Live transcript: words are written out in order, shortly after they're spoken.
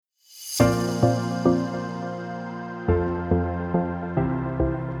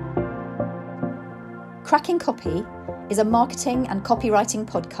Cracking Copy is a marketing and copywriting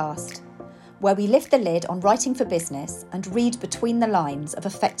podcast where we lift the lid on writing for business and read between the lines of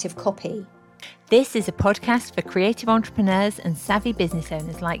effective copy. This is a podcast for creative entrepreneurs and savvy business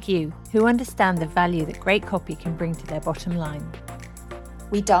owners like you who understand the value that great copy can bring to their bottom line.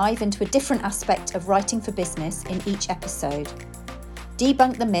 We dive into a different aspect of writing for business in each episode,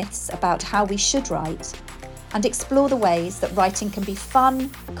 debunk the myths about how we should write, and explore the ways that writing can be fun,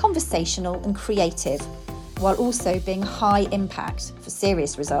 conversational and creative, while also being high impact for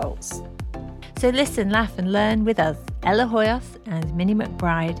serious results. So listen, laugh and learn with us, Ella Hoyos and Minnie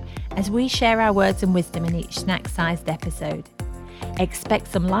McBride, as we share our words and wisdom in each snack-sized episode. Expect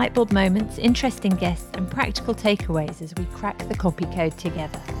some lightbulb moments, interesting guests and practical takeaways as we crack the copy code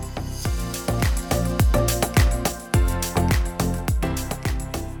together.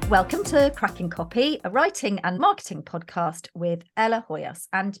 Welcome to Cracking Copy, a writing and marketing podcast with Ella Hoyos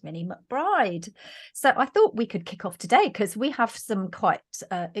and Minnie McBride. So I thought we could kick off today because we have some quite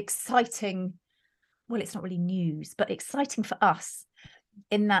exciting, well, it's not really news, but exciting for us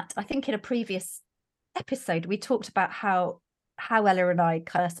in that I think in a previous episode, we talked about how Ella and I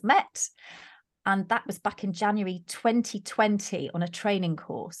first met. And that was back in January 2020 on a training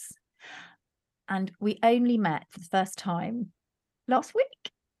course. And we only met for the first time last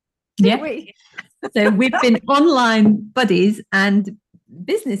week. We? So we've been online buddies and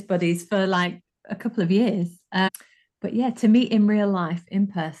business buddies for like a couple of years. But yeah, to meet in real life, in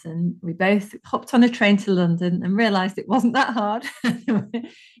person, we both hopped on a train to London and realised it wasn't that hard.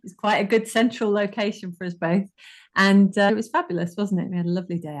 It's quite a good central location for us both. And it was fabulous, wasn't it? We had a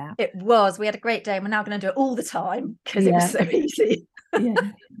lovely day out. It was. We had a great day. And we're now going to do it all the time because it was so easy. Yeah,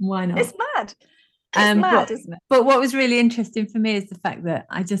 why not? It's mad. It's mad, isn't it? But what was really interesting for me is the fact that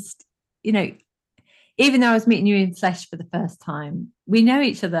I just, even though I was meeting you in flesh for the first time, we know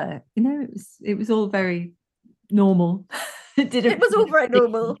each other. It was all very normal. It was all very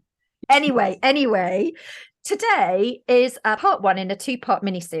normal. Anyway, today is part one in a two-part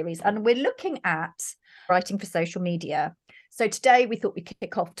mini-series, and we're looking at writing for social media. So today we thought we'd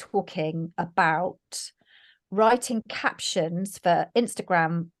kick off talking about writing captions for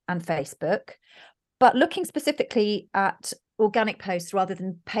Instagram and Facebook, but looking specifically at organic posts rather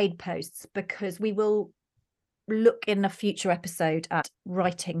than paid posts, because we will look in a future episode at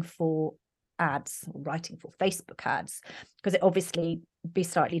writing for ads, or writing for Facebook ads, because it obviously be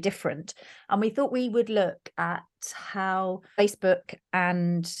slightly different. And we thought we would look at how Facebook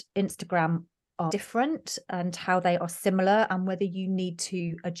and Instagram are different and how they are similar, and whether you need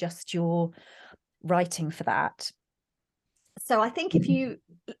to adjust your writing for that. So I think if you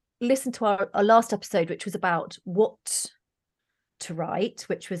listen to our last episode, which was about what to write,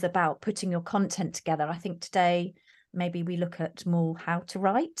 which was about putting your content together, I think today maybe we look at more how to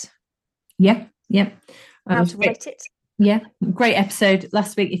write. Yeah. How to write it. Yeah, great episode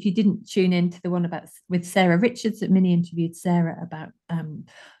last week. If you didn't tune in to the one with Sarah Richards, that Minnie interviewed Sarah about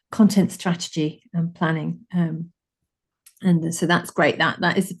content strategy and planning. And so that's great.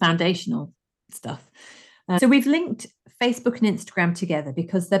 That is the foundational stuff. So we've linked Facebook and Instagram together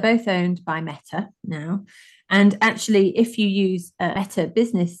because they're both owned by Meta now. And actually, if you use a Meta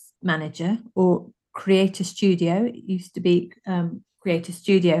Business Manager or Creator Studio, it used to be Creator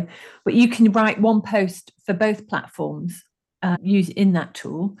Studio, but you can write one post for both platforms in that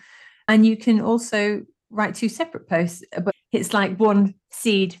tool. And you can also write two separate posts, but it's like one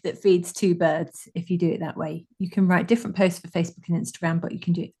seed that feeds two birds if you do it that way. You can write different posts for Facebook and Instagram, but you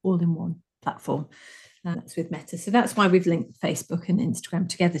can do it all in one platform. That's with Meta. So that's why we've linked Facebook and Instagram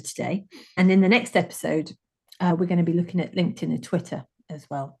together today. And in the next episode, we're going to be looking at LinkedIn and Twitter as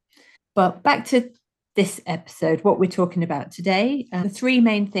well. But back to this episode, what we're talking about today, the three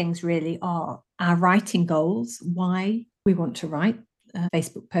main things really are our writing goals, why we want to write a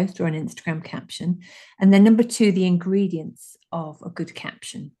Facebook post or an Instagram caption. And then number two, the ingredients of a good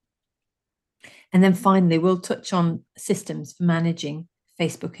caption. And then finally, we'll touch on systems for managing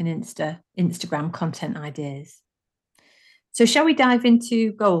Facebook and Instagram content ideas. So shall we dive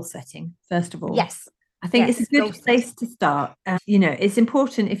into goal setting, first of all? Yes. I think it's a good place to start. It's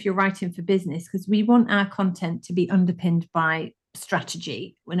important if you're writing for business because we want our content to be underpinned by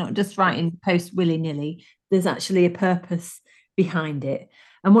strategy. We're not just writing posts willy-nilly. There's actually a purpose behind it.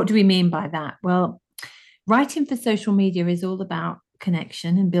 And what do we mean by that? Well, writing for social media is all about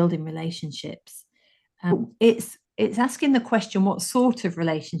connection and building relationships. It's asking the question, what sort of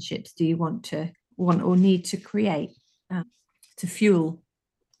relationships do you want or need to create to fuel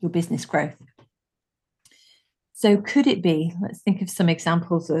your business growth? So could it be, let's think of some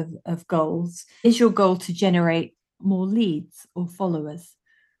examples of goals. Is your goal to generate more leads or followers?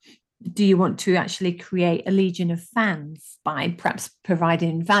 Do you want to actually create a legion of fans by perhaps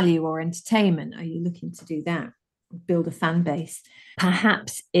providing value or entertainment? Are you looking to do that? Build a fan base?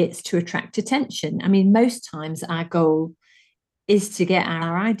 Perhaps it's to attract attention. I mean, most times our goal is to get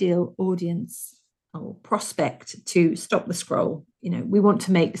our ideal audience or prospect to stop the scroll. We want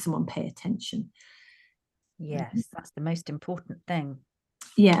to make someone pay attention. Yes, that's the most important thing.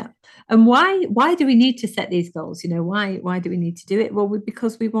 Yeah. And why do we need to set these goals? Why do we need to do it? Well,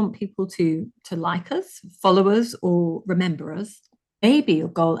 because we want people to like us, follow us, or remember us. Maybe your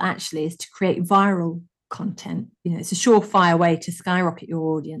goal actually is to create viral content. It's a surefire way to skyrocket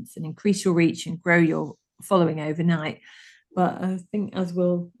your audience and increase your reach and grow your following overnight. But I think, as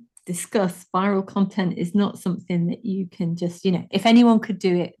we'll discuss, viral content is not something that you can just, if anyone could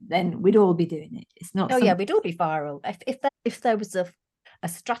do it, then we'd all be doing it. It's not. Oh yeah, we'd all be viral. If there was a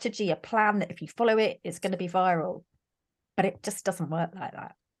strategy, a plan that if you follow it, it's going to be viral. But it just doesn't work like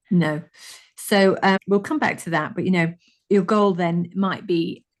that. No. So we'll come back to that. But, your goal then might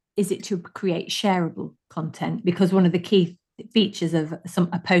be, is it to create shareable content? Because one of the key features of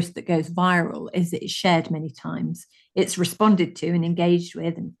a post that goes viral is that it's shared many times. It's responded to and engaged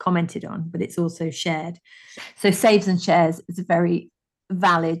with and commented on, but it's also shared. So saves and shares is a very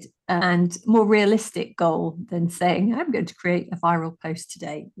valid and more realistic goal than saying, I'm going to create a viral post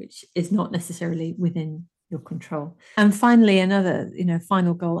today, which is not necessarily within your control. And finally, another,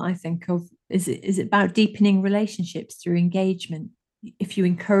 final goal I think of is about deepening relationships through engagement. If you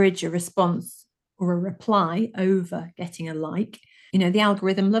encourage a response or a reply over getting a like, the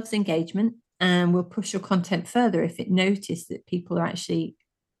algorithm loves engagement and will push your content further if it notices that people are actually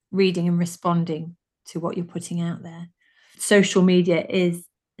reading and responding to what you're putting out there. Social media is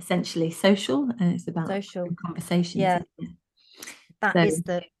essentially social, and it's about social conversations. Yeah, that's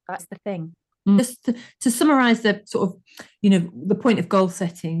the thing. Just to summarize the sort of, the point of goal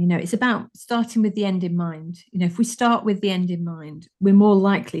setting, it's about starting with the end in mind. If we start with the end in mind, we're more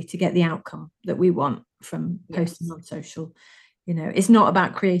likely to get the outcome that we want from posting on social. It's not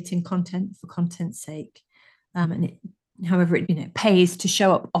about creating content for content's sake. And however, it pays to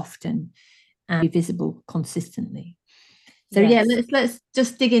show up often and be visible consistently. So let's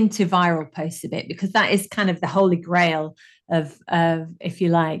just dig into viral posts a bit, because that is kind of the holy grail of, if you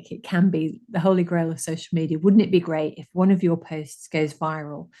like, it can be the holy grail of social media. Wouldn't it be great if one of your posts goes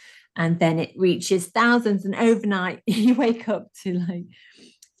viral and then it reaches thousands, and overnight you wake up to like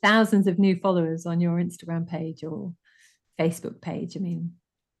thousands of new followers on your Instagram page or Facebook page? I mean,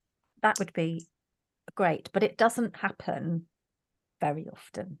 that would be great, but it doesn't happen very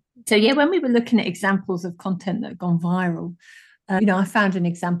often. So when we were looking at examples of content that had gone viral, I found an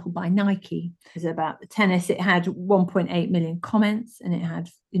example by Nike. It was about the tennis. It had 1.8 million comments and it had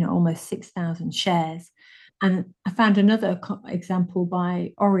almost 6,000 shares. And I found another example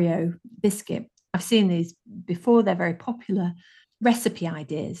by Oreo biscuit. I've seen these before. They're very popular. Recipe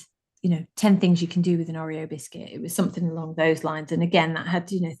ideas, 10 things you can do with an Oreo biscuit. It was something along those lines. And again, that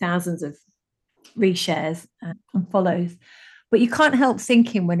had thousands of reshares and follows. But you can't help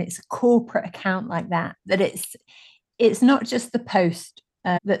thinking, when it's a corporate account like that it's not just the post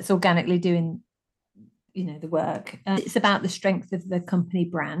that's organically doing the work. It's about the strength of the company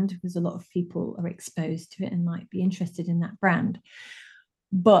brand, because a lot of people are exposed to it and might be interested in that brand.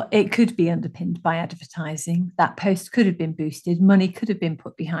 But it could be underpinned by advertising. That post could have been boosted, money could have been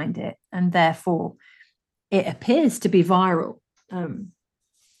put behind it, and therefore it appears to be viral.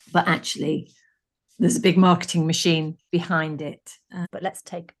 But actually, there's a big marketing machine behind it. But let's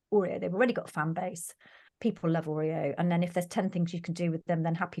take Oreo. They've already got a fan base. People love Oreo. And then if there's 10 things you can do with them,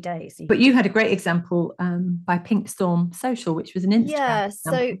 then happy days. But you had a great example by Pink Storm Social, which was an Instagram. Yeah,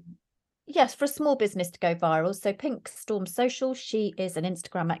 so yes, for a small business to go viral. So Pink Storm Social, she is an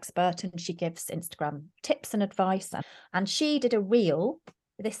Instagram expert and she gives Instagram tips and advice. And she did a reel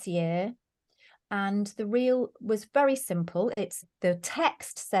this year. And the reel was very simple. The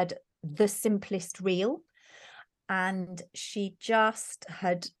text said, "The simplest reel," and she just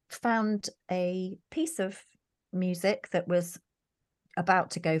had found a piece of music that was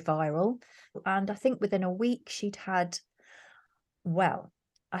about to go viral, and I think within a week she'd had,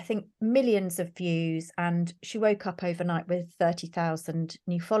 I think millions of views, and she woke up overnight with 30,000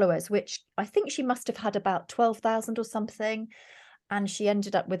 new followers, which I think she must have had about 12,000 or something, and she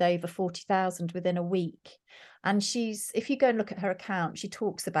ended up with over 40,000 within a week. And if you go and look at her account, she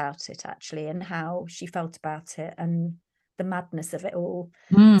talks about it actually, and how she felt about it and the madness of it all.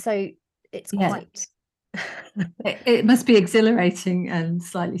 So it's quite it must be exhilarating and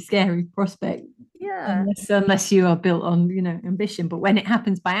slightly scary prospect, unless you are built on ambition. But when it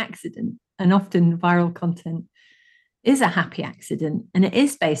happens by accident, and often viral content is a happy accident, and it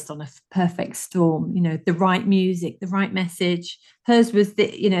is based on a perfect storm, the right music, the right message. Hers was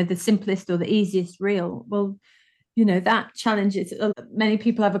the simplest or the easiest reel. Well, that challenges. Many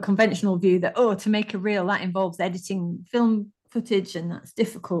people have a conventional view that, to make a reel, that involves editing film footage, and that's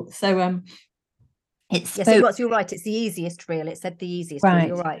difficult. So so you're right, it's the easiest reel. It said the easiest reel,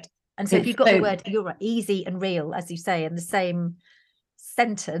 you're right. And so if you've got the word, you're right, easy and real, as you say, in the same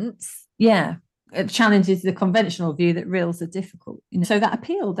sentence. Yeah, it challenges the conventional view that reels are difficult. So that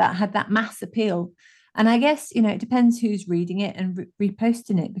appeal, that had that mass appeal. And I guess, it depends who's reading it and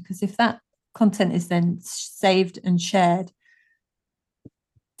reposting it, because if that content is then saved and shared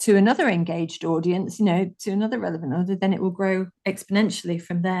to another engaged audience, to another relevant audience, then it will grow exponentially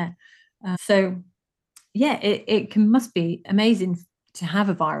from there. So yeah, it must be amazing to have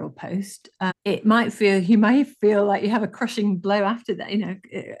a viral post. You might feel like you have a crushing blow after that,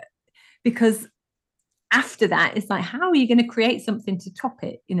 because after that, it's like, how are you going to create something to top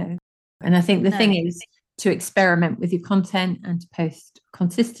it, And I think the thing is to experiment with your content and to post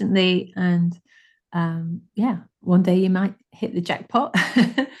consistently. And one day you might hit the jackpot.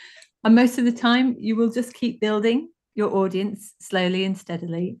 And most of the time, you will just keep building your audience slowly and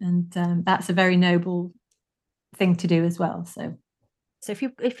steadily. And that's a very noble thing to do as well. So if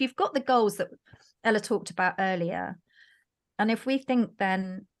you've got the goals that Ella talked about earlier, and if we think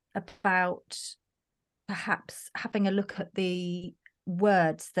then about perhaps having a look at the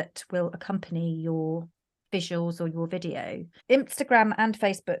words that will accompany your visuals or your video, Instagram and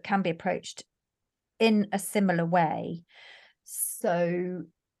Facebook can be approached in a similar way. So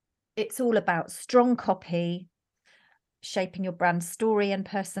it's all about strong copy, shaping your brand story and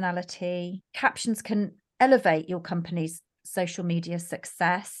personality. Captions can elevate your company's social media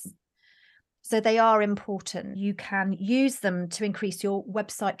success. So they are important. You can use them to increase your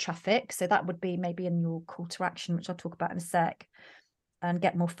website traffic. So that would be maybe in your call to action, which I'll talk about in a sec, and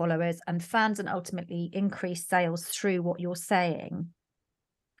get more followers and fans, and ultimately increase sales through what you're saying.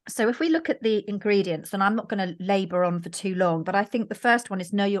 So if we look at the ingredients, and I'm not going to labor on for too long, but I think the first one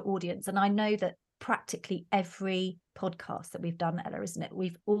is know your audience. And I know that practically every podcast that we've done, Ella, isn't it?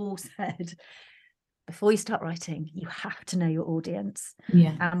 We've all said, before you start writing, you have to know your audience.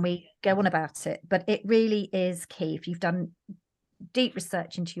 Yeah. And we go on about it, but it really is key. If you've done deep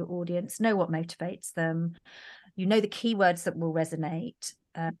research into your audience, know what motivates them, you know the keywords that will resonate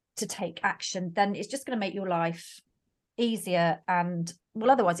to take action, then it's just going to make your life easier. And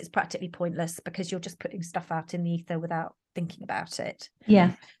well, otherwise it's practically pointless, because you're just putting stuff out in the ether without thinking about it.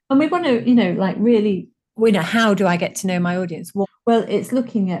 Yeah. And we want to, really, how do I get to know my audience? Well, it's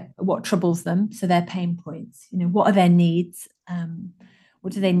looking at what troubles them. So their pain points, what are their needs?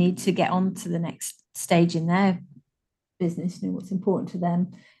 What do they need to get on to the next stage in their business? What's important to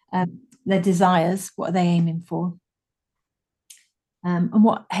them? Their desires, what are they aiming for? And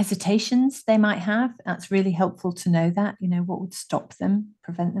what hesitations they might have. That's really helpful to know that, what would stop them,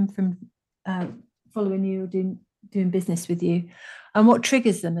 prevent them from following you or doing business with you, and what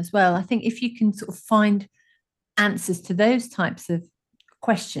triggers them as well. I think if you can sort of find answers to those types of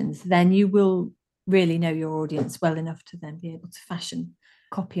questions, then you will really know your audience well enough to then be able to fashion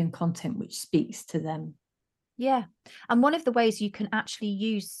copy and content which speaks to them. Yeah. And one of the ways you can actually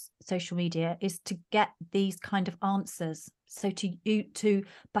use social media is to get these kind of answers. So to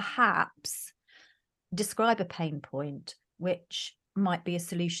perhaps describe a pain point, which might be a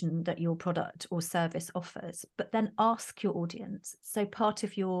solution that your product or service offers, but then ask your audience. So part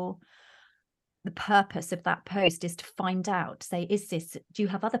of the purpose of that post is to find out, say, do you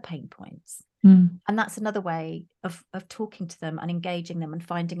have other pain points? And that's another way of talking to them and engaging them and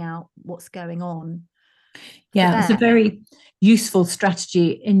finding out what's going on. Yeah, it's a very useful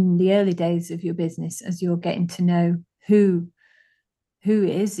strategy in the early days of your business, as you're getting to know who it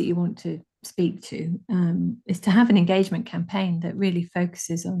is that you want to speak to, is to have an engagement campaign that really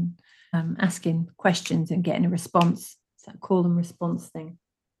focuses on asking questions and getting a response. It's that call and response thing.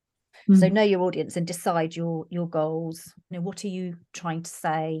 So know your audience and decide your goals. What are you trying to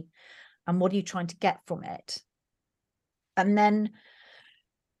say and what are you trying to get from it? And then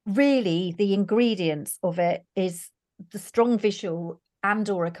really the ingredients of it is the strong visual and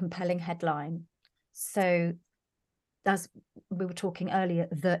or a compelling headline. So as we were talking earlier,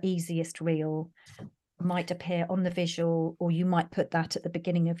 the easiest reel might appear on the visual, or you might put that at the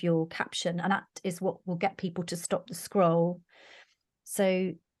beginning of your caption, and that is what will get people to stop the scroll.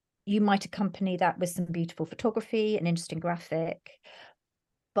 So you might accompany that with some beautiful photography, an interesting graphic.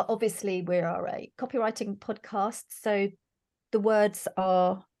 But obviously we are a copywriting podcast, so the words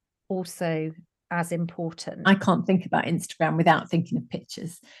are also as important. I can't think about Instagram without thinking of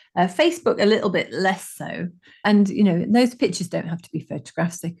pictures. Facebook, a little bit less so. And, you know, those pictures don't have to be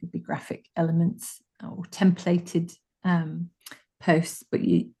photographs. They could be graphic elements or templated posts. But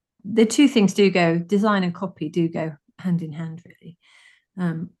the two things do go, design and copy do go hand in hand, really.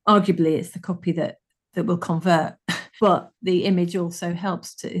 Arguably, it's the copy that will convert. But the image also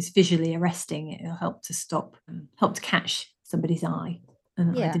is visually arresting. It'll help to catch somebody's eye.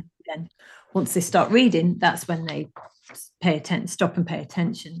 And then once they start reading, that's when they stop and pay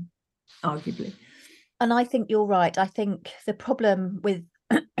attention, arguably. And I think you're right. I think the problem with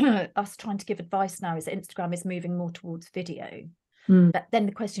us trying to give advice now is that Instagram is moving more towards video. But then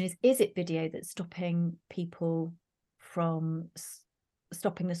the question is it video that's stopping people from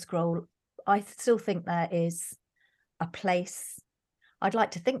stopping the scroll? I still think there is a place. I'd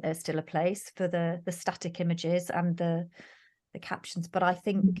like to think there's still a place for the static images and the captions, but I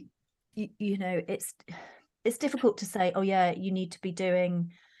think you know, it's difficult to say, oh yeah, you need to be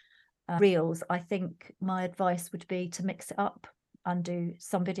doing reels. I think my advice would be to mix it up and do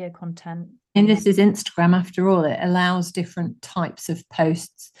some video content. And this is Instagram, after all. It allows different types of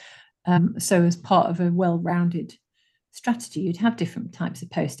posts. So as part of a well-rounded strategy, you'd have different types of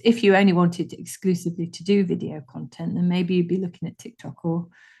posts. If you only wanted exclusively to do video content, then maybe you'd be looking at TikTok or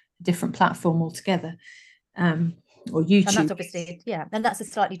a different platform altogether. Or YouTube. And that's obviously, and that's a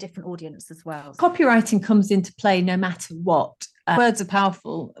slightly different audience as well. Copywriting comes into play no matter what. Words are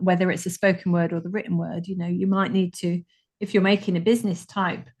powerful, whether it's a spoken word or the written word. You know, you might need to, if you're making a business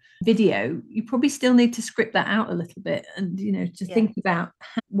type video, you probably still need to script that out a little bit and, you know, to think about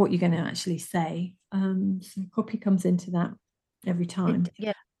what you're going to actually say. So copy comes into that every time.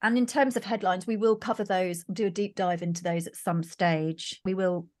 And in terms of headlines, we will cover those, do a deep dive into those at some stage. We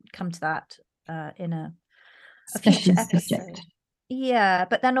will come to that in a future episode.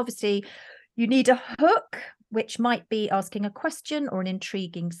 But then obviously you need a hook, which might be asking a question or an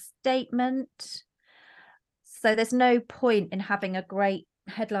intriguing statement. So there's no point in having a great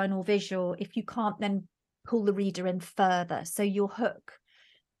headline or visual if you can't then pull the reader in further. So your hook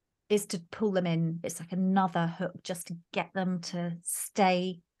is to pull them in. It's like another hook just to get them to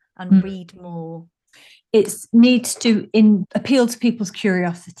stay and read more. It needs to appeal to people's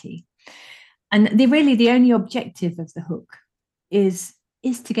curiosity. And the only objective of the hook is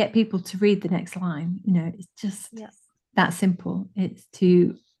to get people to read the next line. You know, it's just that simple. It's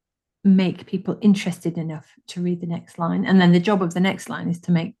to make people interested enough to read the next line. And then the job of the next line is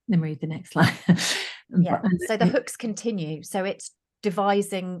to make them read the next line. So the hooks continue. So it's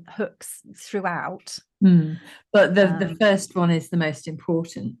devising hooks throughout. But the first one is the most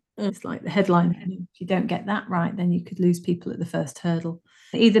important. It's like the headline. If you don't get that right, then you could lose people at the first hurdle.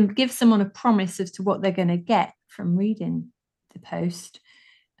 Either give someone a promise as to what they're going to get from reading the post,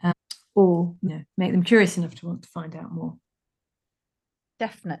 or make them curious enough to want to find out more.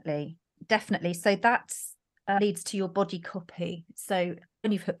 Definitely. So that leads to your body copy. So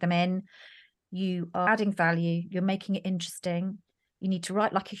when you've hooked them in, you are adding value, you're making it interesting. You need to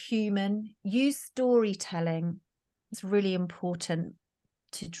write like a human. Use storytelling. It's really important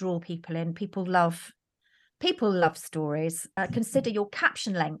to draw people in. People love stories. Consider your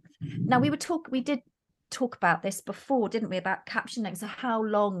caption length. Now we did talk about this before, didn't we, about caption length? So how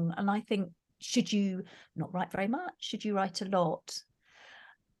long? And I think, should you not write very much? Should you write a lot?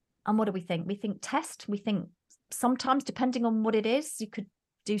 And what do we think? We think test. We think sometimes, depending on what it is, you could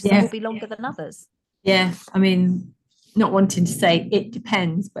do some will be longer than others. Yeah, I mean, not wanting to say it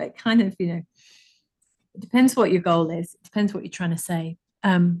depends, but it kind of, it depends what your goal is. It depends what you're trying to say.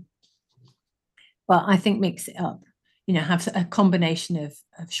 But I think mix it up. Have a combination of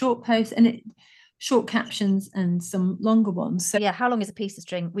short posts and short captions and some longer ones. So how long is a piece of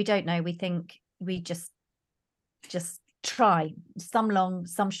string? We don't know. We think we just try some long,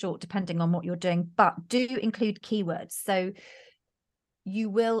 some short, depending on what you're doing, but do include keywords. So you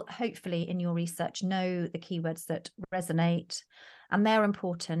will hopefully in your research know the keywords that resonate, and they're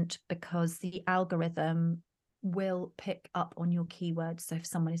important because the algorithm will pick up on your keywords. So if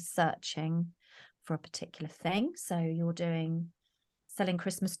someone is searching for a particular thing, so you're selling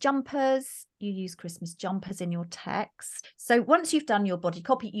Christmas jumpers, you use Christmas jumpers in your text. So once you've done your body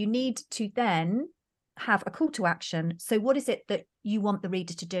copy, you need to then have a call to action. So what is it that you want the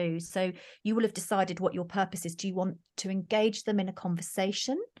reader to do? So you will have decided what your purpose is. Do you want to engage them in a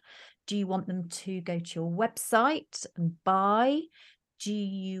conversation? Do you want them to go to your website and buy? Do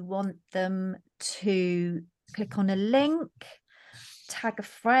you want them to click on a link, tag a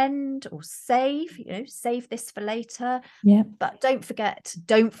friend, or save this for later? But don't forget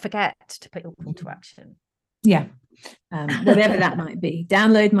to put your call to action. Whatever that might be.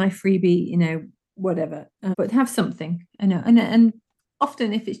 Download my freebie, whatever, but have something, and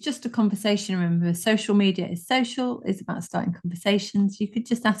often if it's just a conversation, remember, social media is social, is about starting conversations. You could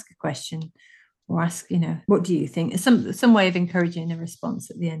just ask a question or ask, what do you think? It's some way of encouraging a response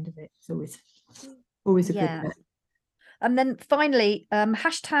at the end of it. It's always a good bit. And then finally,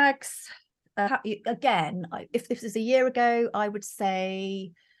 hashtags. Again, if this is a year ago, I would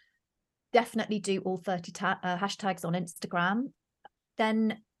say definitely do all 30 hashtags on Instagram.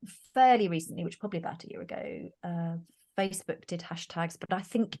 Then fairly recently, which probably about a year ago, Facebook did hashtags, but I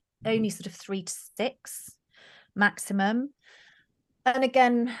think only sort of 3 to 6 maximum. And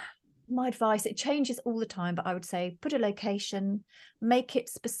again, my advice, it changes all the time, but I would say put a location, make it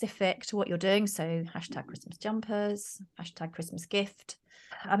specific to what you're doing. So hashtag Christmas jumpers, hashtag Christmas gift.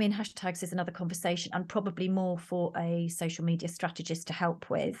 I mean, hashtags is another conversation, and probably more for a social media strategist to help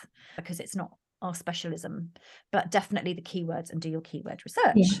with, because it's not our specialism, but definitely the keywords, and do your keyword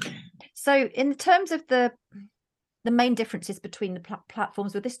research. Yeah. So in terms of the main differences between the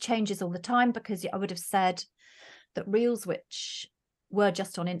platforms, well, this changes all the time, because I would have said that Reels, which were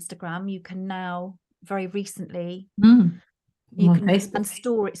just on Instagram, you can now very recently and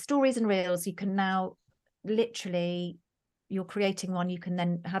stories and Reels, you can now literally, you're creating one, you can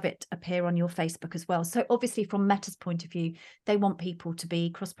then have it appear on your Facebook as well. So obviously from Meta's point of view, they want people to be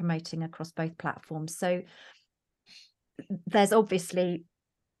cross-promoting across both platforms. So there's obviously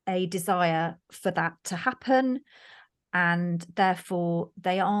a desire for that to happen, and therefore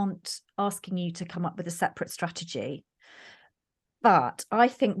they aren't asking you to come up with a separate strategy. But I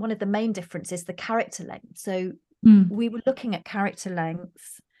think one of the main differences is the character length. So we were looking at character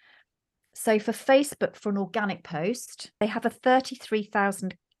lengths. So for Facebook, for an organic post, they have a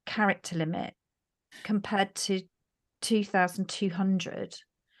 33,000 character limit compared to 2,200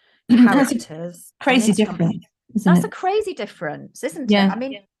 characters. Crazy difference. That's a crazy difference, isn't it? I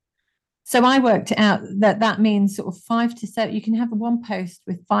mean, so I worked out that means sort of 5 to 7. You can have one post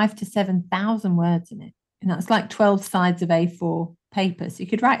with 5,000 to 7,000 words in it, and that's like 12 sides of A4 paper. So you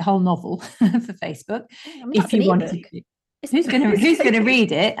could write a whole novel for Facebook if you wanted to. Who's going to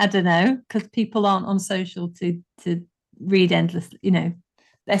read it? I don't know, because people aren't on social to read endlessly.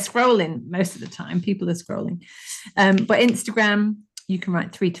 They're scrolling most of the time. People are scrolling, but Instagram, you can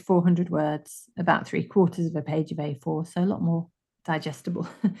write 300 to 400 words, about 3/4 of a page of A4, so a lot more digestible,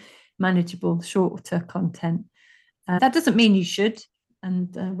 manageable, shorter content. That doesn't mean you should,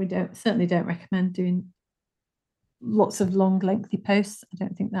 and we certainly don't recommend doing lots of long, lengthy posts. I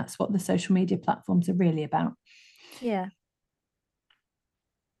don't think that's what the social media platforms are really about. Yeah.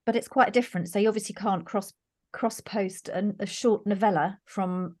 But it's quite different. So you obviously can't cross post a short novella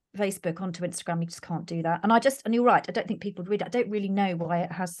from Facebook onto Instagram. You just can't do that. And you're right, I don't think people would read it. I don't really know why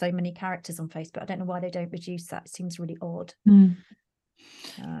it has so many characters on Facebook. I don't know why they don't reduce that. It seems really odd.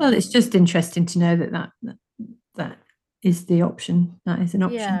 Well, it's just interesting to know that is the option. That is an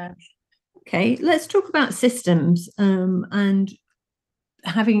option. Yeah. Okay, let's talk about systems and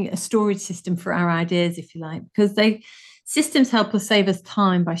having a storage system for our ideas, if you like, because systems help us save us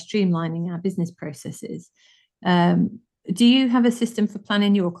time by streamlining our business processes. Do you have a system for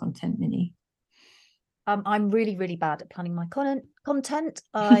planning your content, Minnie? I'm really, really bad at planning my content.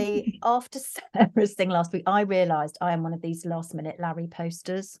 After Sarah's thing last week, I realised I am one of these last minute Larry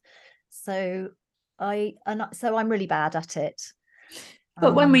posters. So I'm really bad at it.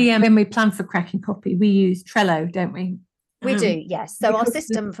 But when we plan for Cracking Copy, we use Trello, don't we? We do, yes. So our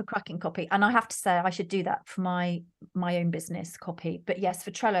system for Cracking Copy, and I have to say I should do that for my own business copy. But yes,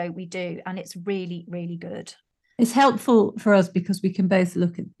 for Trello we do, and it's really, really good. It's helpful for us because we can both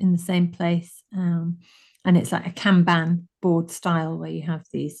look in the same place, and it's like a Kanban board style where you have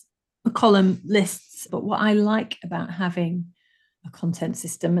these column lists. But what I like about having a content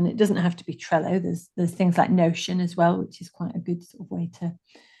system, and it doesn't have to be Trello, there's things like Notion as well, which is quite a good sort of way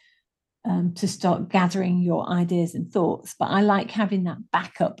to start gathering your ideas and thoughts. But I like having that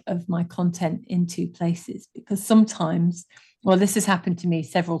backup of my content in 2 places, because sometimes, well, this has happened to me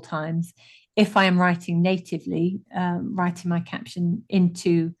several times, if I am writing natively, writing my caption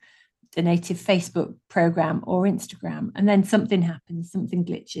into the native Facebook program or Instagram, and then something happens, something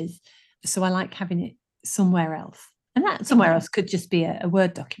glitches. So I like having it somewhere else. And that somewhere else could just be a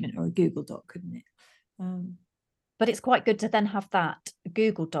Word document or a Google Doc, couldn't it? But it's quite good to then have that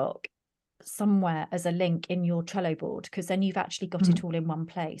Google Doc somewhere as a link in your Trello board, because then you've actually got it all in one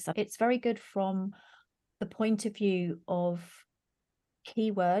place. It's very good from the point of view of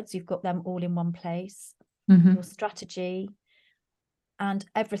keywords. You've got them all in one place, your strategy and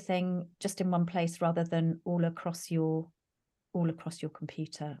everything just in one place, rather than all across your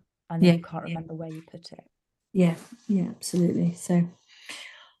computer, and then you can't remember where you put it. Yeah, absolutely. So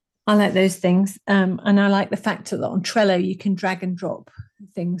I like those things. And I like the fact that on Trello, you can drag and drop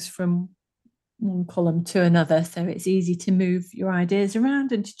things from one column to another. So it's easy to move your ideas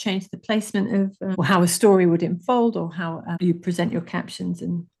around and to change the placement of or how a story would unfold, or how you present your captions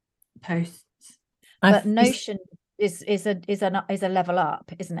and posts. But Notion is a level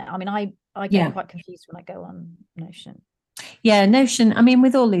up, isn't it? I mean, I get quite confused when I go on Notion. Yeah, Notion. I mean,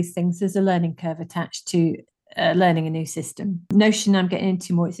 with all these things, there's a learning curve attached to learning a new system. Notion, I'm getting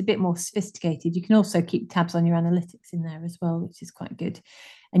into more. It's a bit more sophisticated. You can also keep tabs on your analytics in there as well, which is quite good.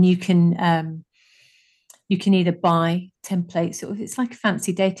 And you can either buy templates, or it's like a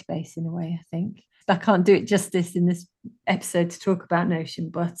fancy database in a way, I think. I can't do it justice in this episode to talk about Notion,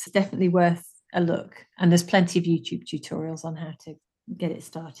 but it's definitely worth a look. And there's plenty of YouTube tutorials on how to get it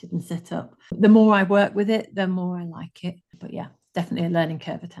started and set up. The more I work with it, the more I like it. But yeah, definitely a learning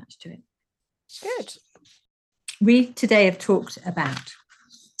curve attached to it. Good. We today have talked about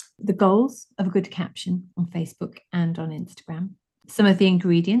the goals of a good caption on Facebook and on Instagram, some of the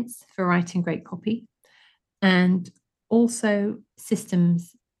ingredients for writing great copy, and also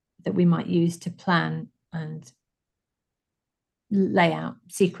systems that we might use to plan and lay out,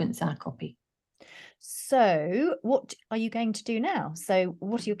 sequence our copy. So what are you going to do now? So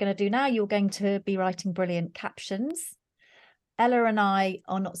what are you going to do now? You're going to be writing brilliant captions. Ella and I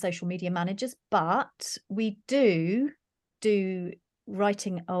are not social media managers, but we do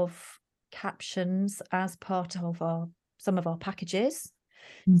writing of captions as part of some of our packages.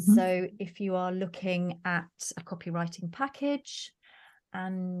 Mm-hmm. So if you are looking at a copywriting package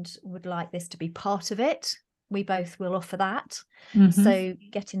and would like this to be part of it, we both will offer that. Mm-hmm. So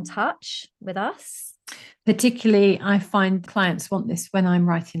get in touch with us. Particularly, I find clients want this when I'm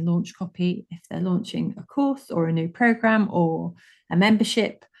writing launch copy. If they're launching a course or a new program or a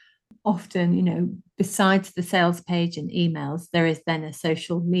membership, often, besides the sales page and emails, there is then a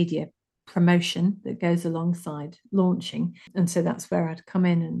social media promotion that goes alongside launching. And so that's where I'd come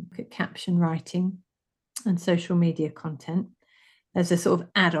in and look at caption writing and social media content as a sort of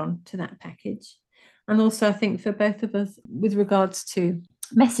add-on to that package. And also, I think for both of us, with regards to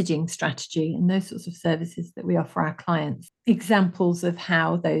messaging strategy and those sorts of services that we offer our clients, examples of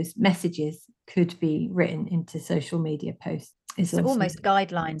how those messages could be written into social media posts is so almost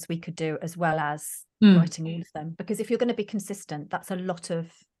guidelines we could do as well as writing all of them, because if you're going to be consistent, that is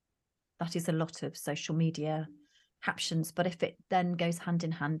a lot of social media captions. But if it then goes hand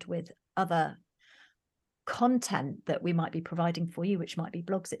in hand with other content that we might be providing for you, which might be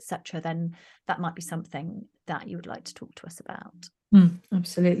blogs, etc., then that might be something that you would like to talk to us about.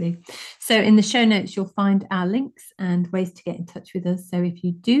 Absolutely. So in the show notes, you'll find our links and ways to get in touch with us. So if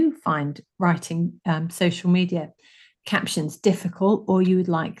you do find writing social media captions difficult, or you would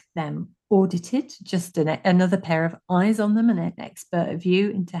like them audited, just another pair of eyes on them and an expert view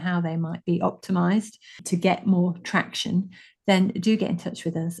into how they might be optimized to get more traction, then do get in touch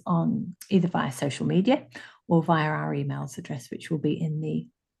with us on either via social media or via our emails address, which will be in the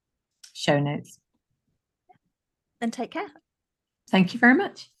show notes. And take care. Thank you very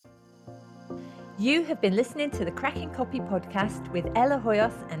much. You have been listening to the Cracking Copy podcast with Ella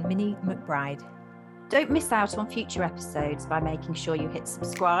Hoyos and Minnie McBride. Don't miss out on future episodes by making sure you hit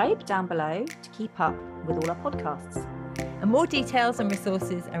subscribe down below to keep up with all our podcasts. And more details and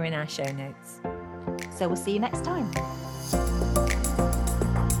resources are in our show notes. So we'll see you next time.